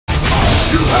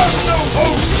You have no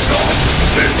hope!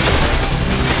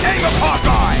 Aim a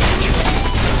Hawkeye!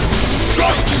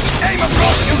 Aim a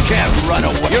Rock! You can't run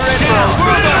away! You're in now!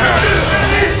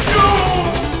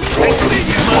 I see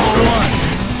you! Level 1!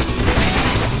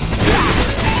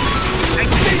 I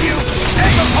see you!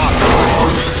 Aim a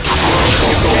Hawkeye!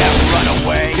 You can't run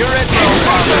away! You're in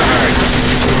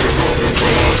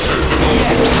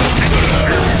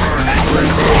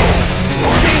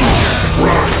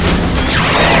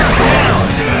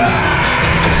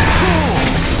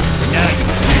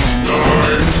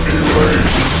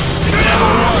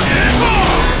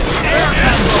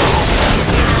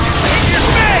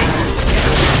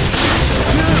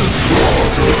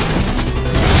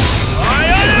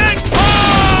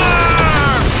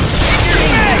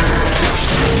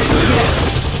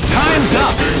Time's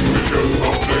up!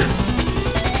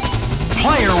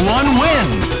 Player 1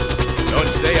 wins! Don't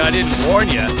say I didn't warn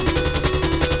you.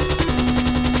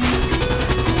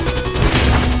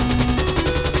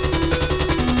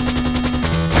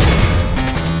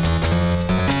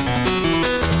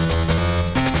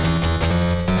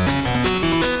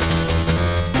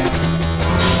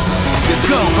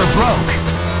 Go for broke!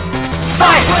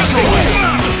 Fight right away!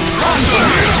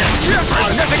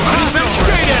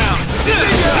 Stay down!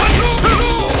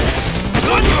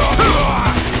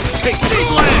 Take deep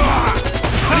leg!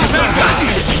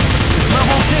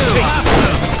 Level 2!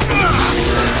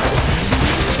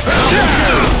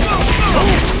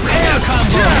 Air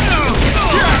combo!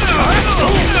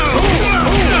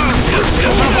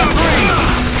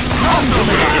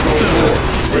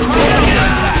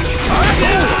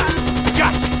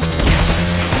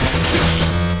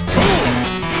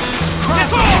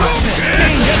 Level 3!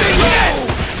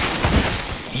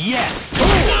 Yes!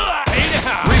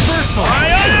 Reversal!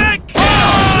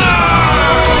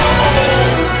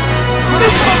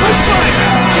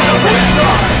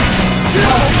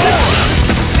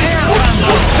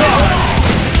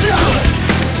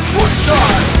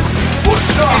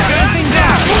 Advancing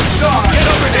down! Get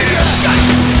over there!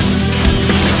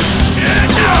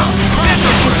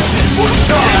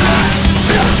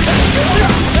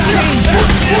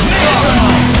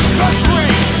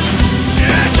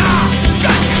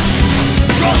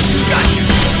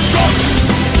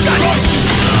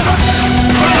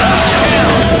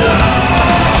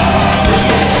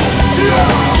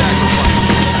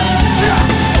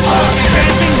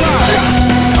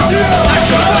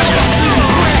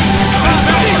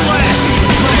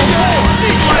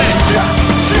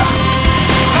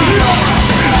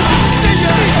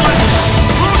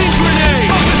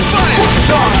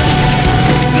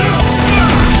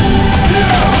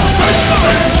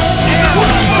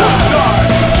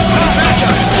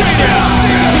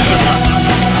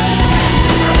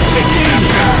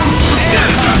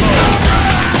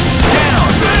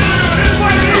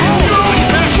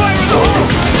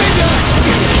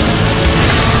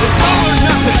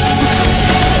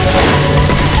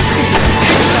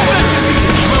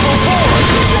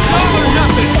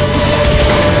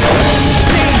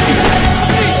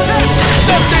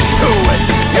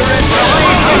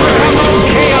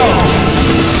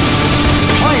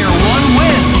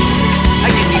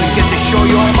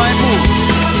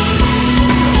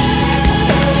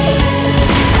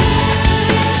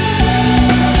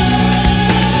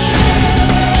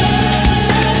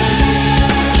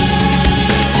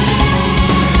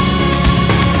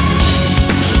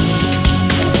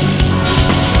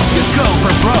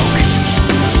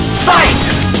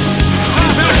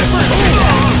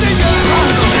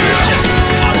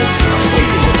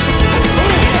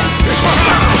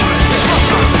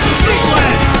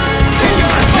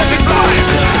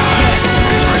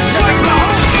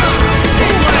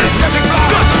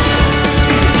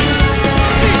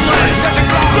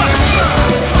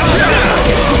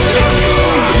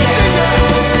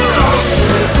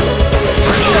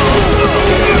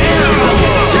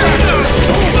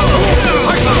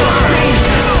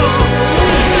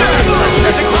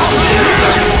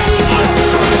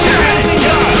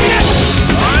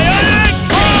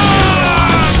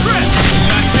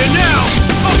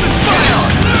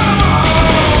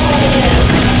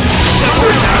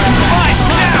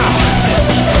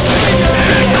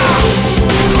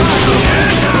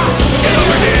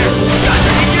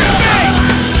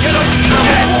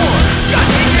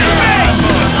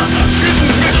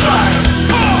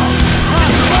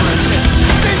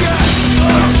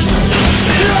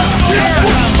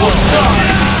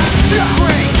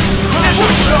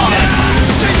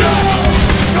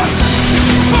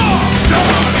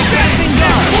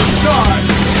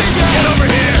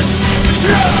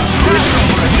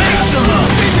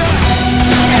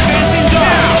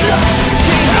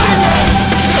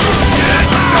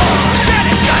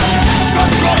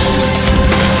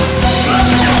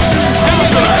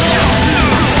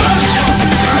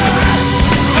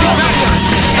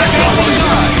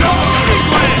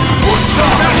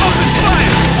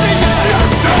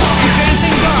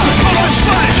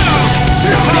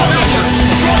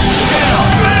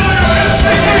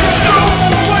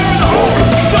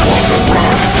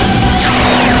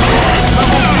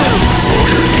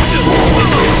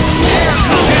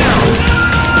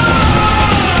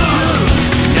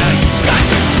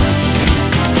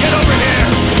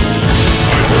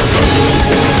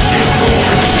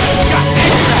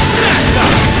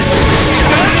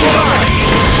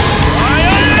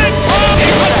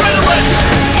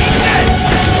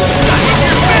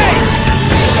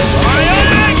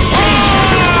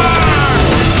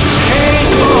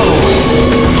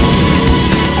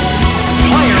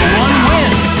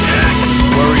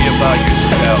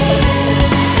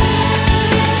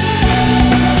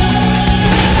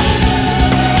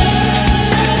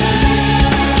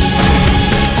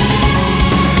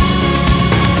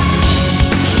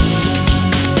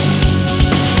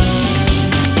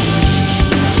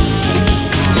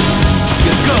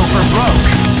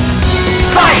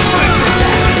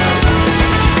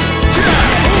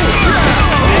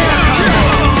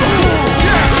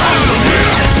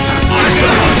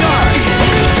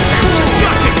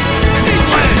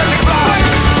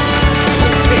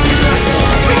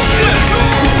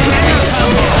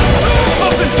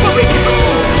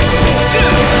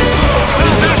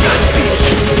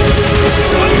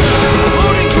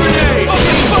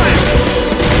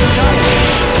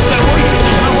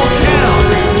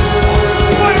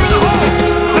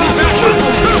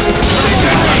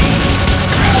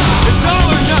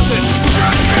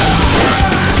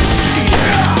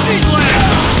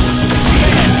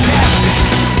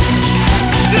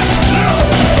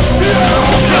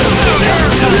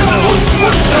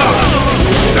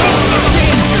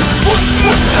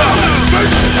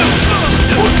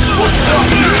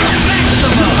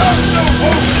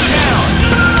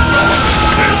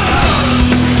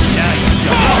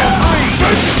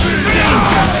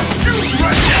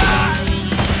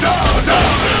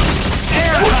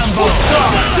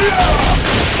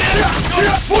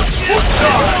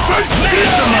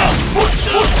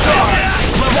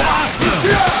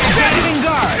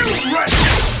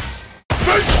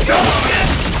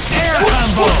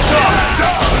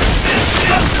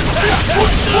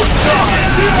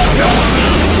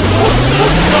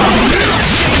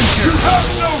 You have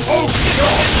no hope!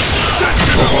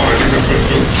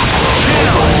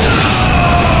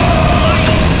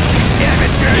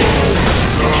 Amateurs!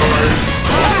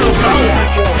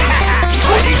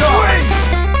 Mighty swing!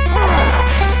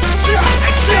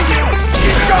 I see you!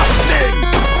 Shit-shot-thing!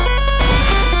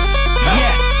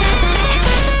 Yes!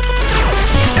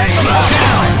 Aim a hawk!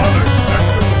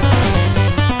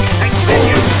 I see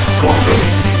you!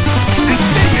 I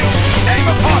see you! Aim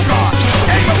a hawk!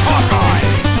 Aim a hawk!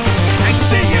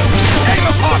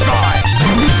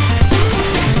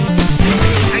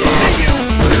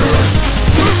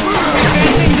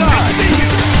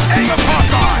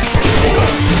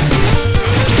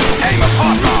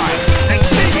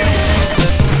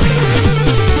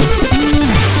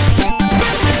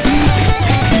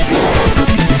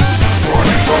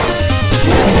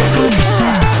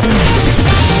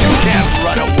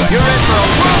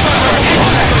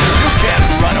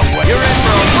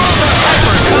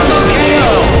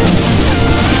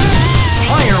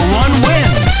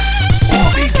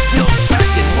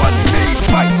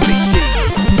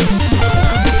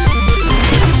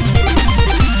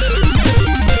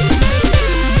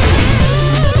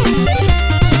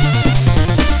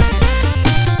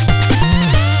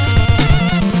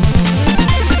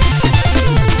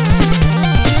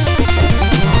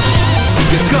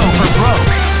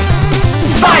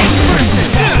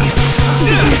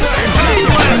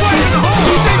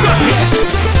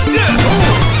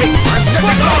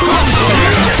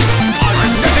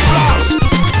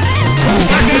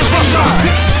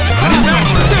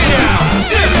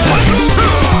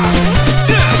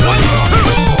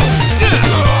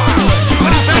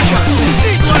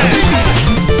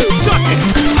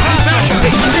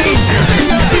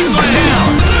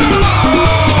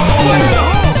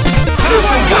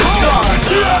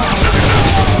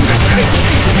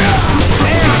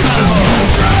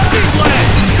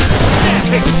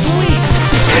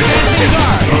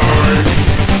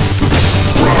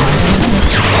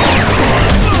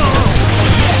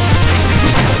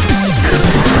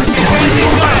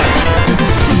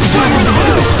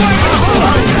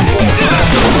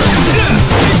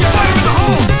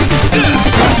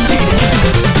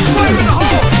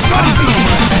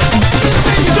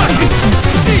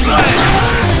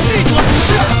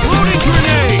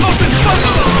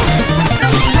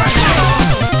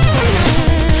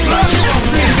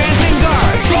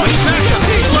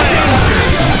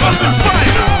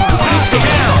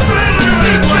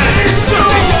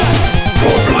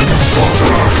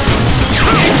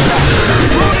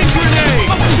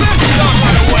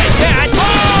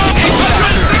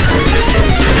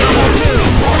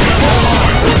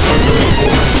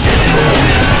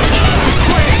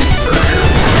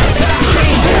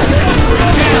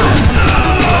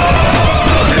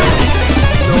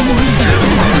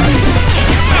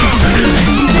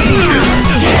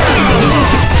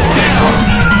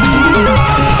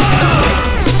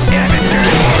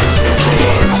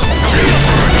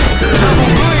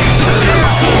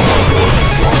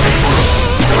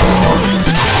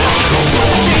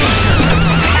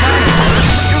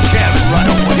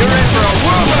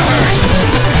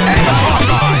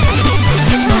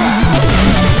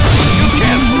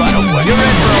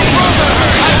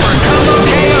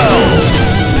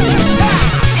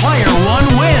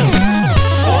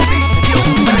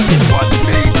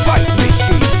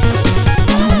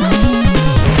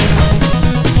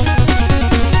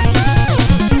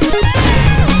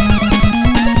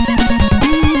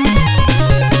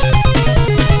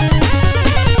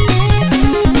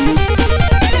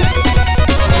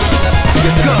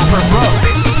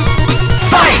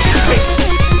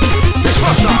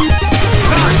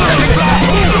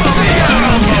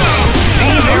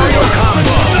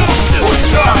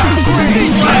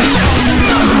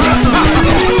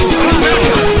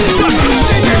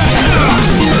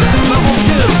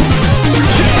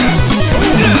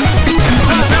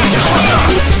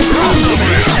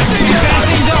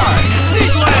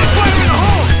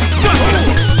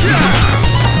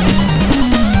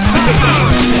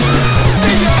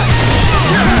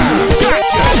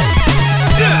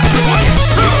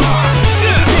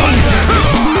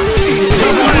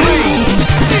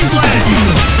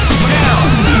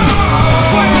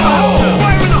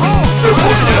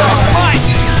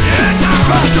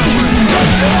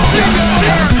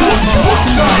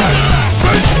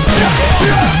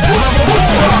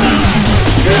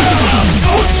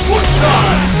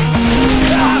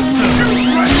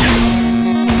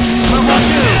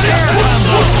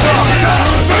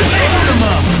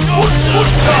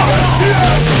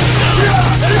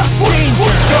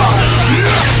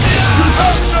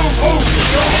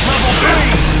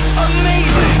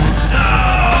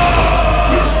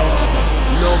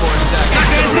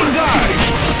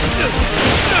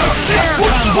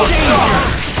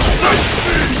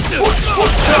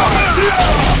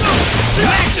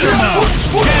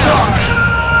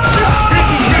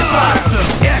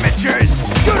 Amateurs!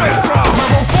 Judo throw!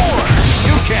 Level 4!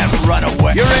 You can't run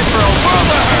away! You're in for a world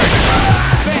of hurt!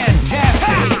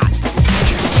 Fantastic!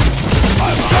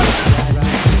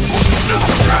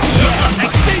 I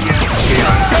see you!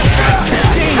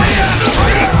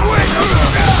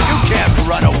 You can't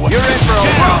run away! You're in for a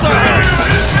world of hurt!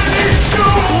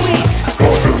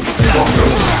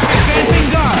 Advancing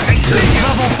guard! I see you!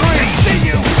 Level 3! I see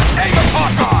you! Aim of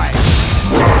Hawkeye!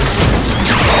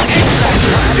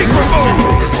 Secret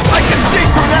moves! I can see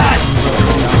through that!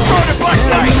 Sword of Black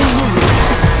Knight!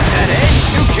 That it?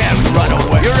 You can't run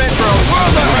away! You're in for a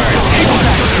world of hurt!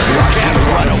 You can't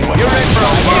run away! You're in for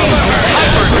a world of hurt!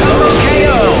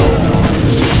 KO!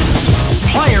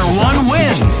 Player 1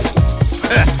 wins!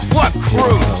 What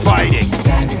crude fighting!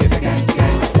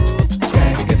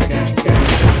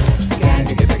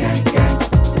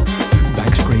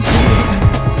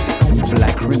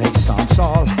 Black Renaissance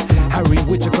all Harry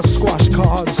Whittaker squash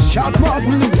cards Shout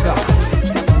Martin Luther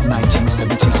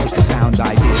 1976 sound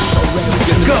ideas so rare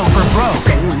Go for broke!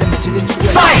 so limited in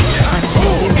trade Fight! I'm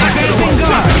saying Advancing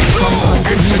guard! from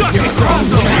underneath the sun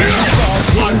the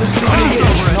in the city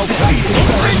no plastic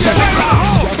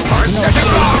just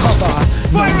no cover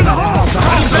fire in the hole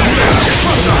I'm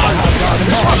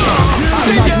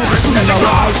magnificent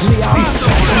arouse me out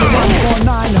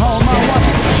 149 home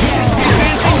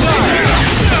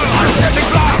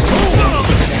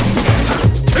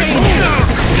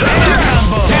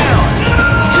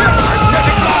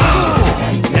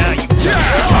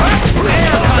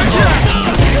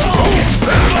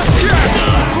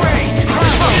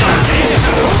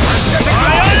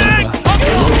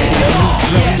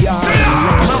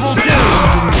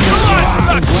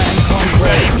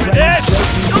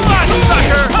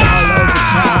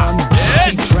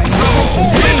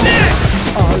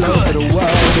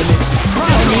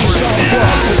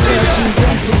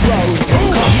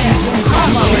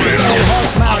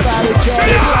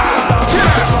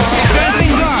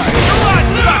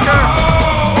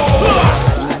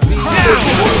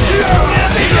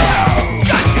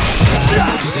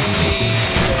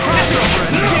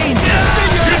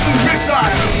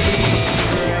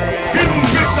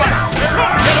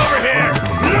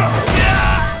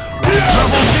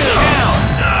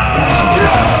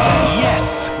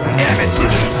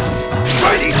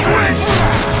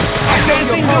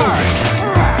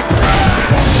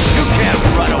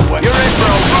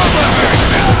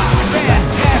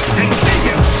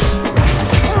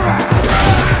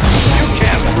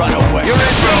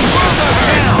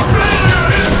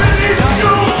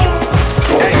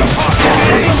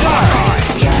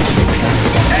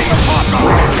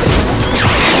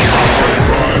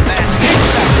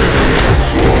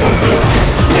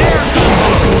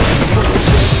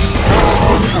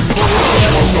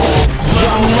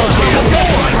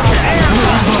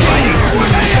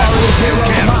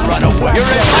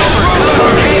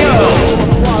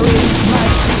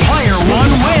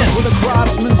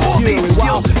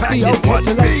I want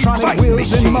electronic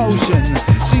wheels in motion.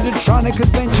 See the tronic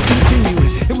adventure continue.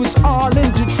 It was all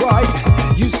in Detroit.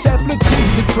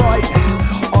 Cephalotins Detroit.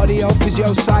 Audio,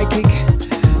 physio, psychic.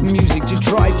 Music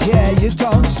Detroit, yeah, you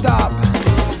don't stop.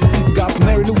 Got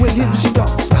Mary Lou Williams, you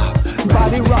don't stop.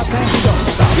 Body rock and you don't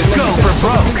stop. Go for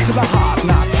broke. To the heart,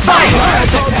 not Fight!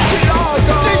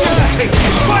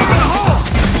 Fire in the hole!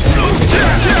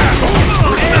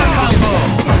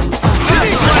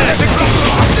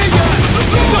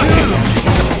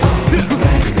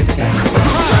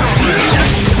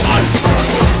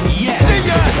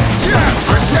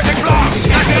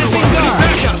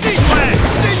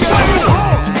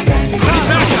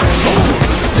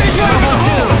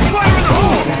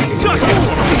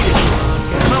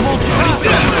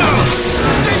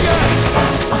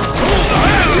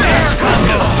 Air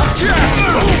combo!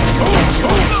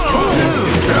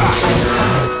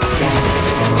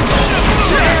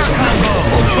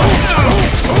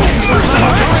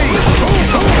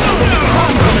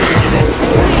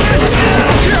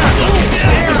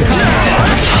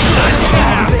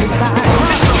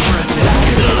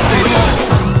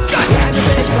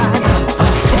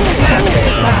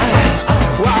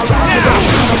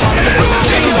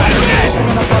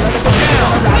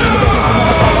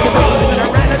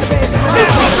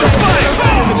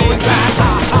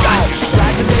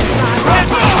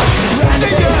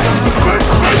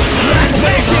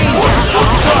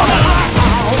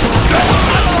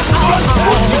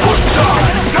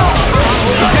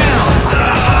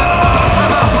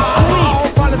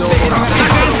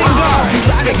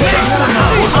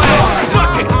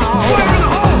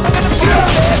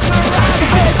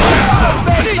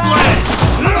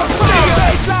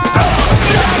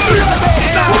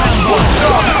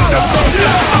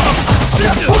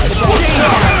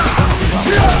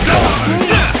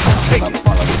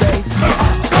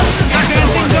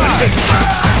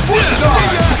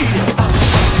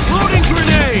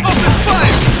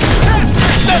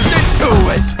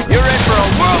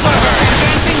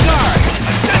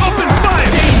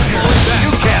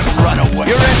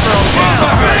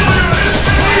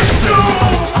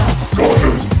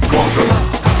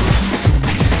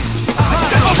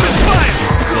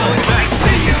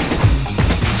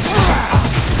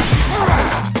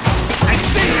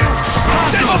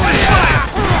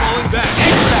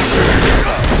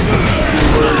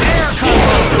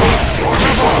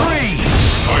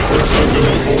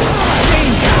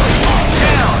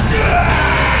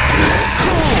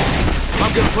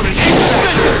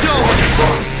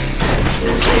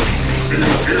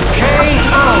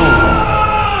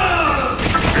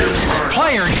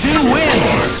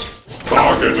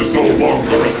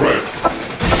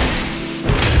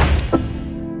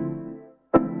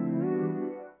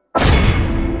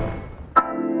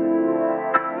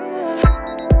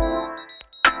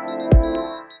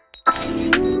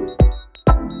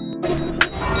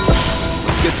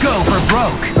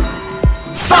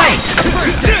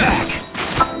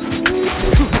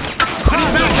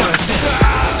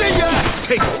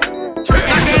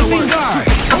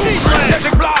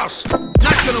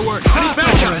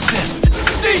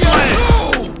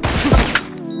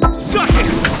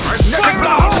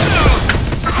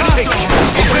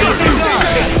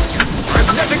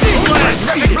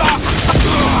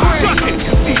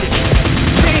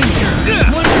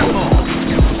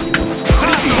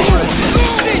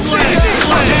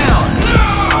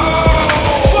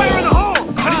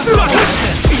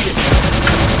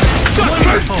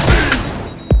 Rifle.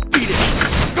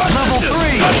 Level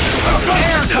 3.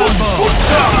 Air combo.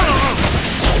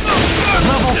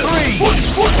 Level 3.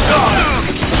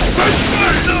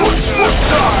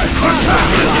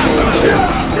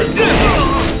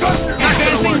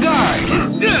 Advancing guard.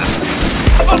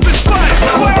 Up and fire!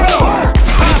 Fire in the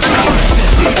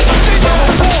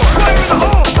hole! Fire in the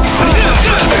hole!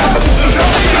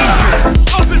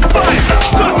 Up and fire!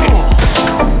 Suck it!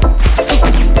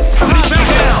 Back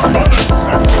down!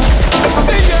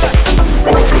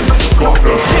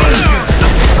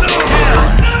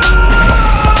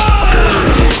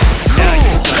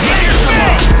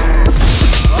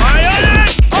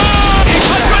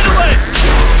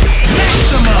 Make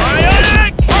some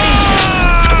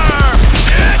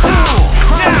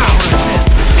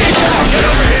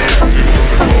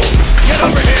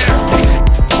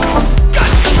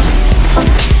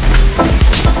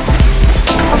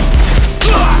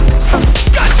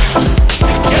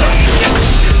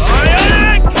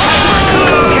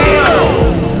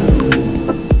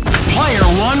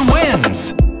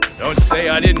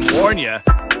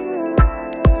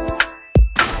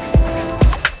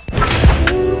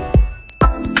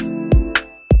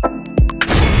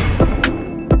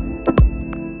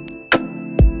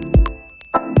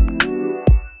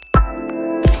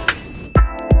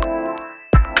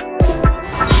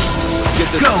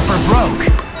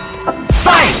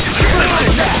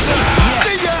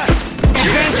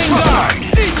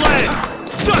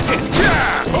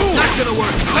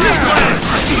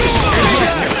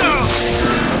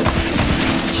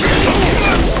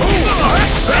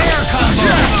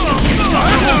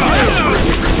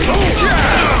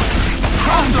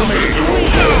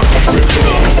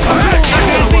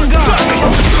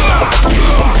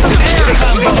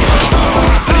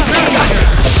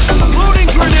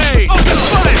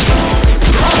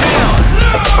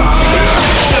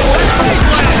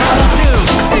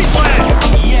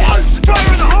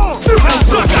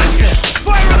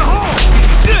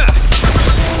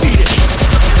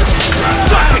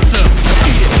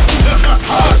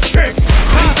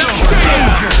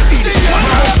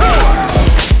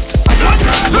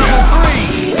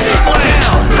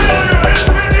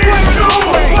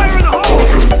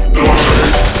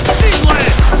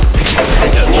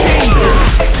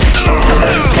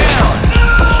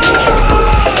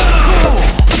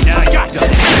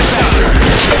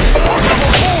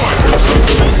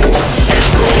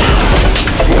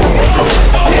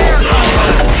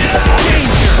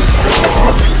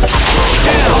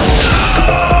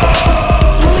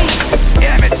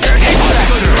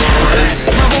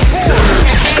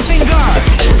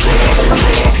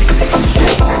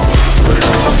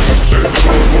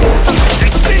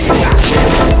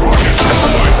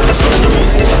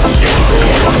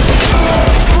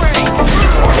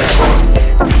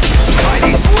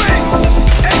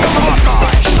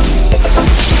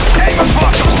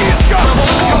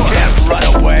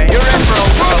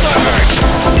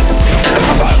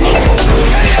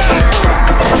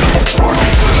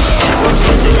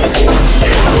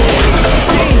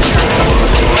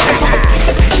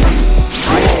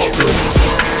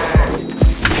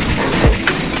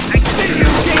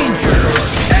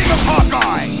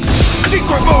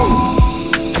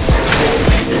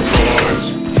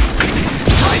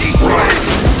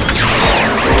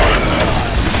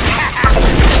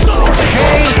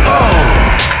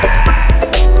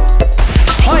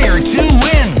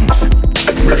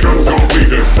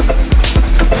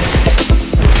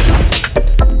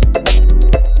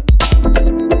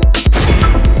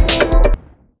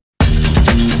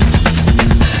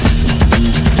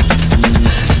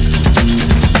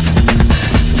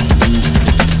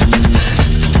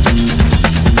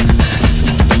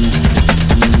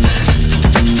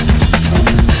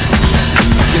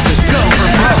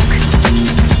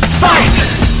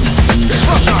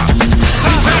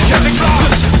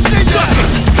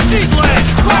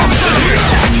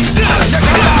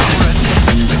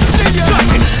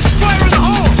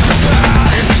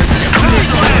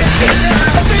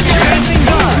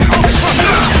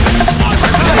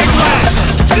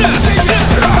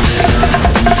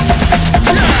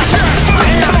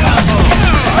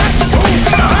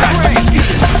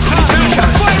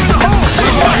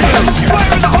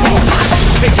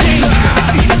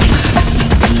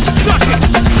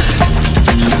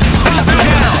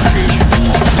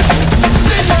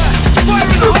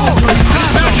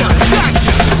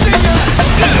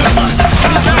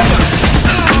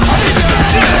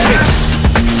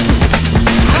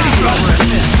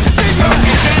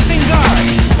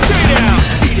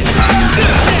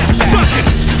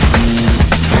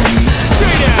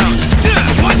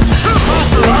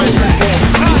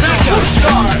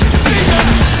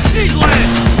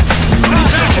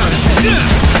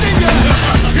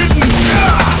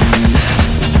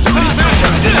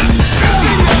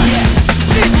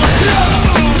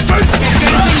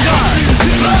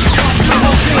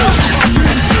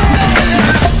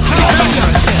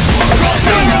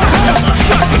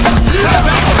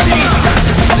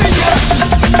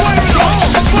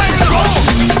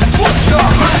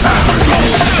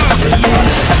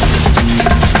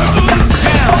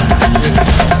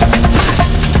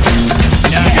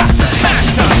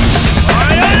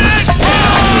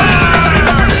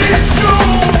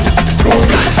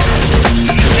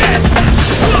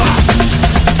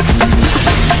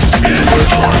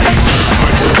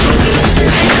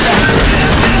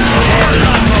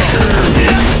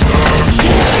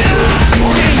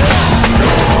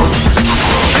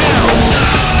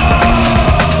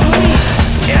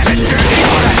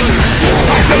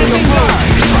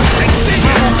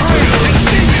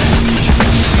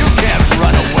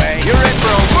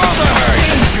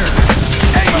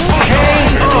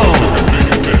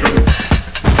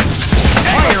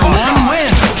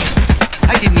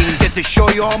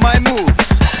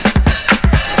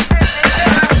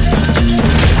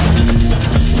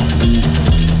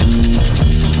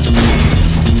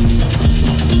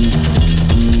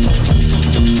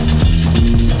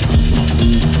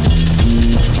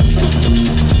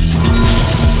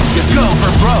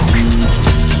for broke.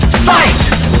 Fight!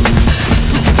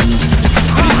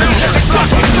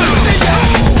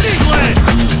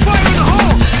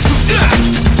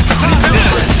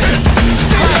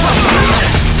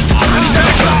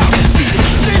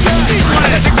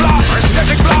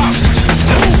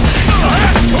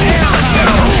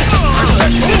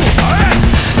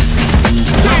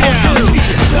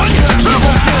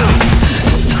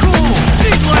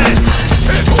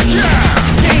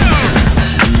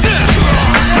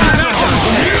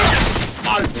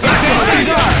 Fire in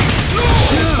the hole!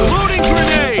 Loading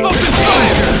grenade! Open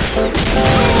fire!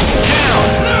 Down!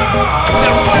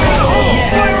 Now fire in the hole!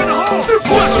 Fire in the hole!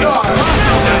 Suck it!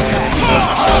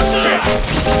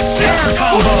 Air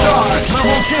combo!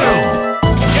 Level 2!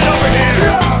 Get over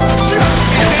here!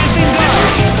 Advancing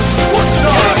guard!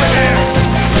 Get over here!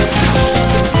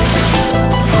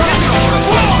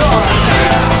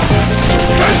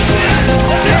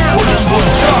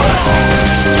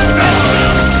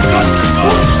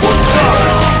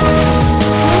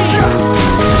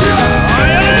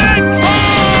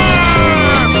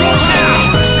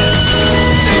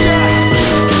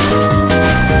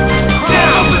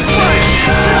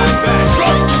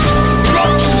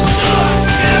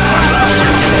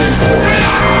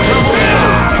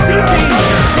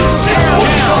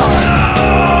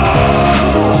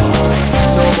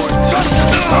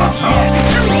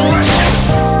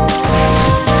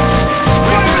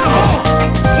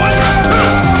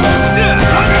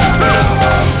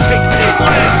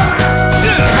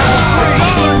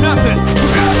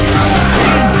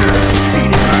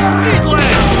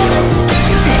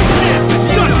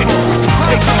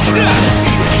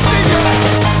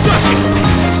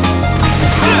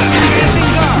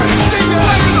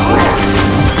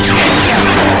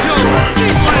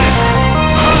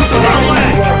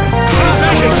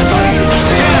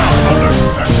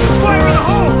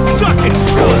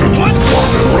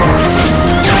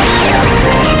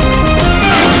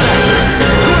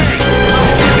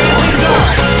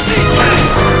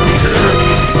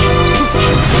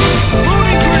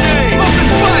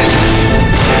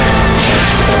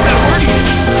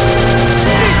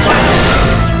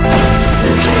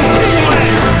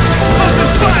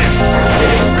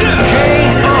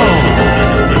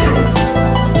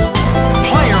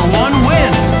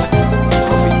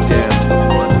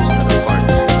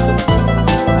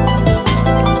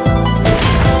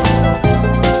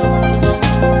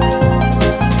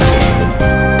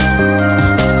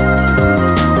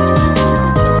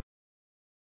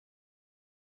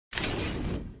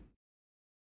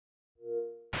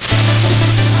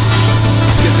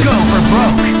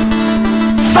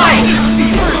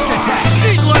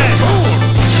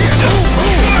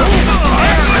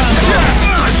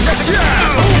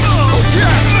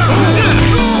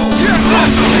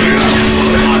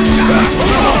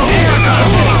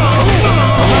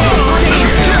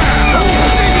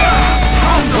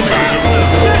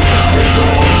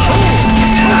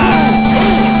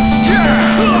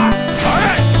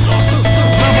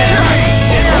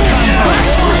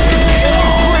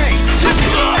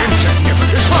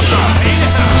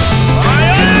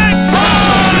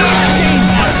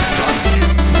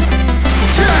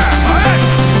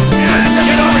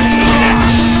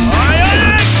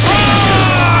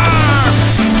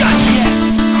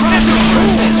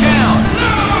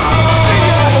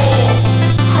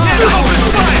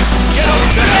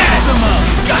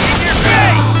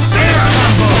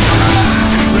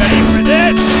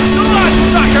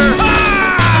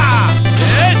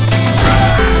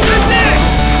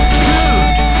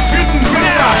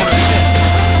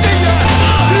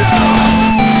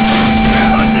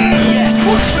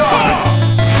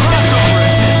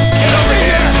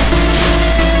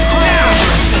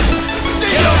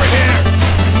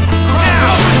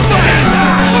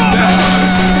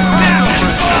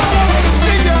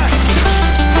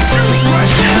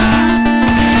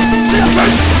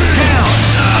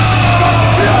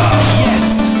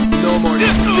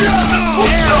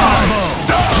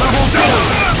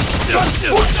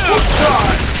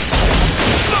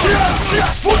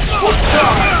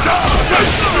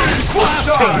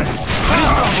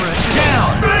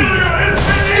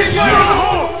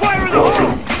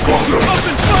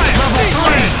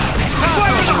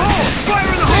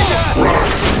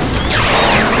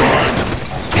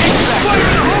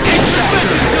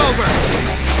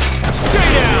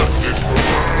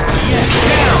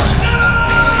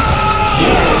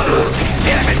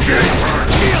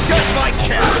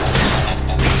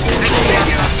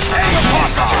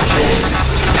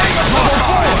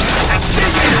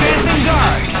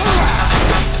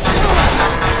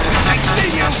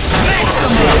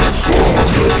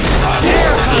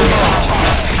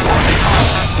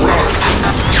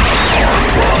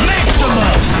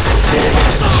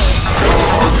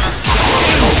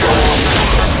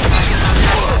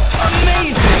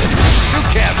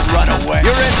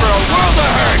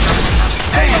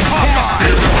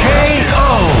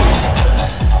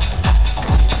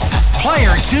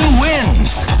 Player 2 wins.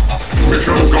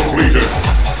 Mission completed.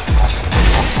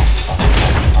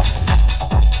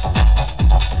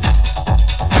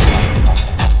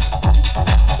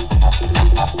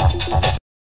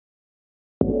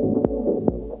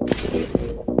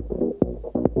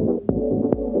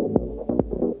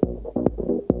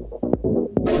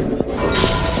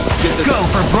 Go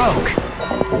for broke.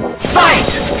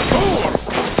 Fight!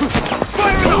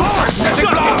 Fire in the hole!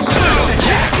 Suck it!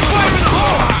 Fire in the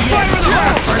hole! Fire in the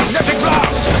hole!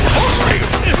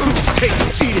 Take it,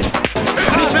 eat it!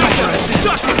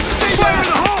 Suck it! Fire in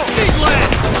the hole!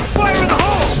 Needlecrash! Fire in the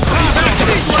hole!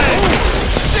 Needlecrash!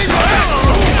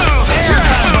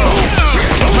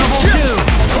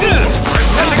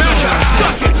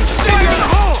 Suck it! Fire in the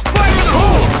hole! Fire in the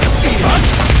hole! Take it!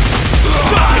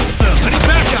 Needlecrash!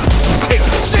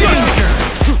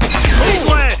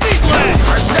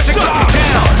 Suck it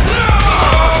down!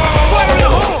 Fire in the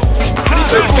hole!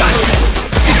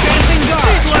 Advancing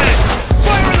guard. Needlecrash!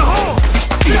 Fire in the hole!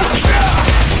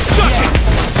 Suck it!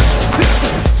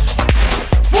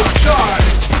 Foot charge.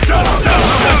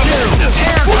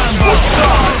 Air combo.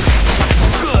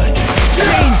 Good.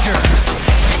 Danger.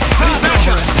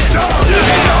 Counter assist.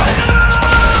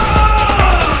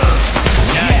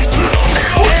 Air combo.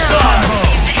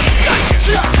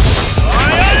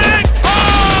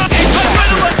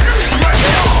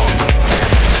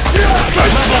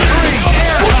 Level 3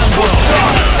 air combo.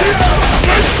 Air combo.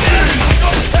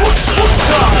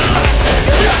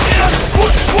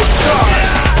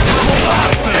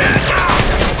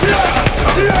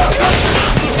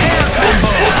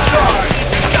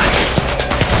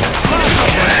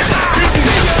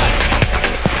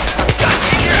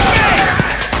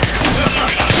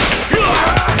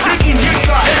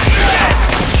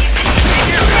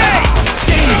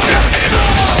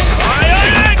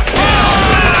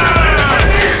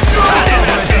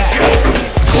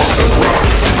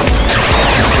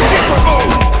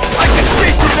 I can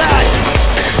see through that!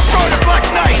 Sort of Black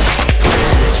Knight!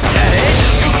 That it?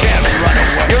 You can't run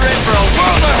away! You're in for a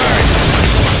world of hurt!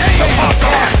 Aim a pop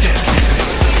on!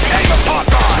 Aim a pop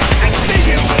on! I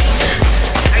see you!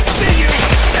 I see you!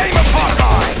 Aim a pop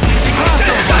on!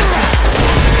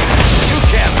 You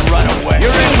can't run away!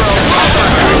 You're in for a world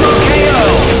of hurt! KO.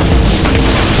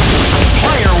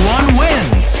 Player 1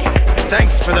 wins.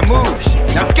 Thanks for the moves!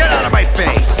 Now get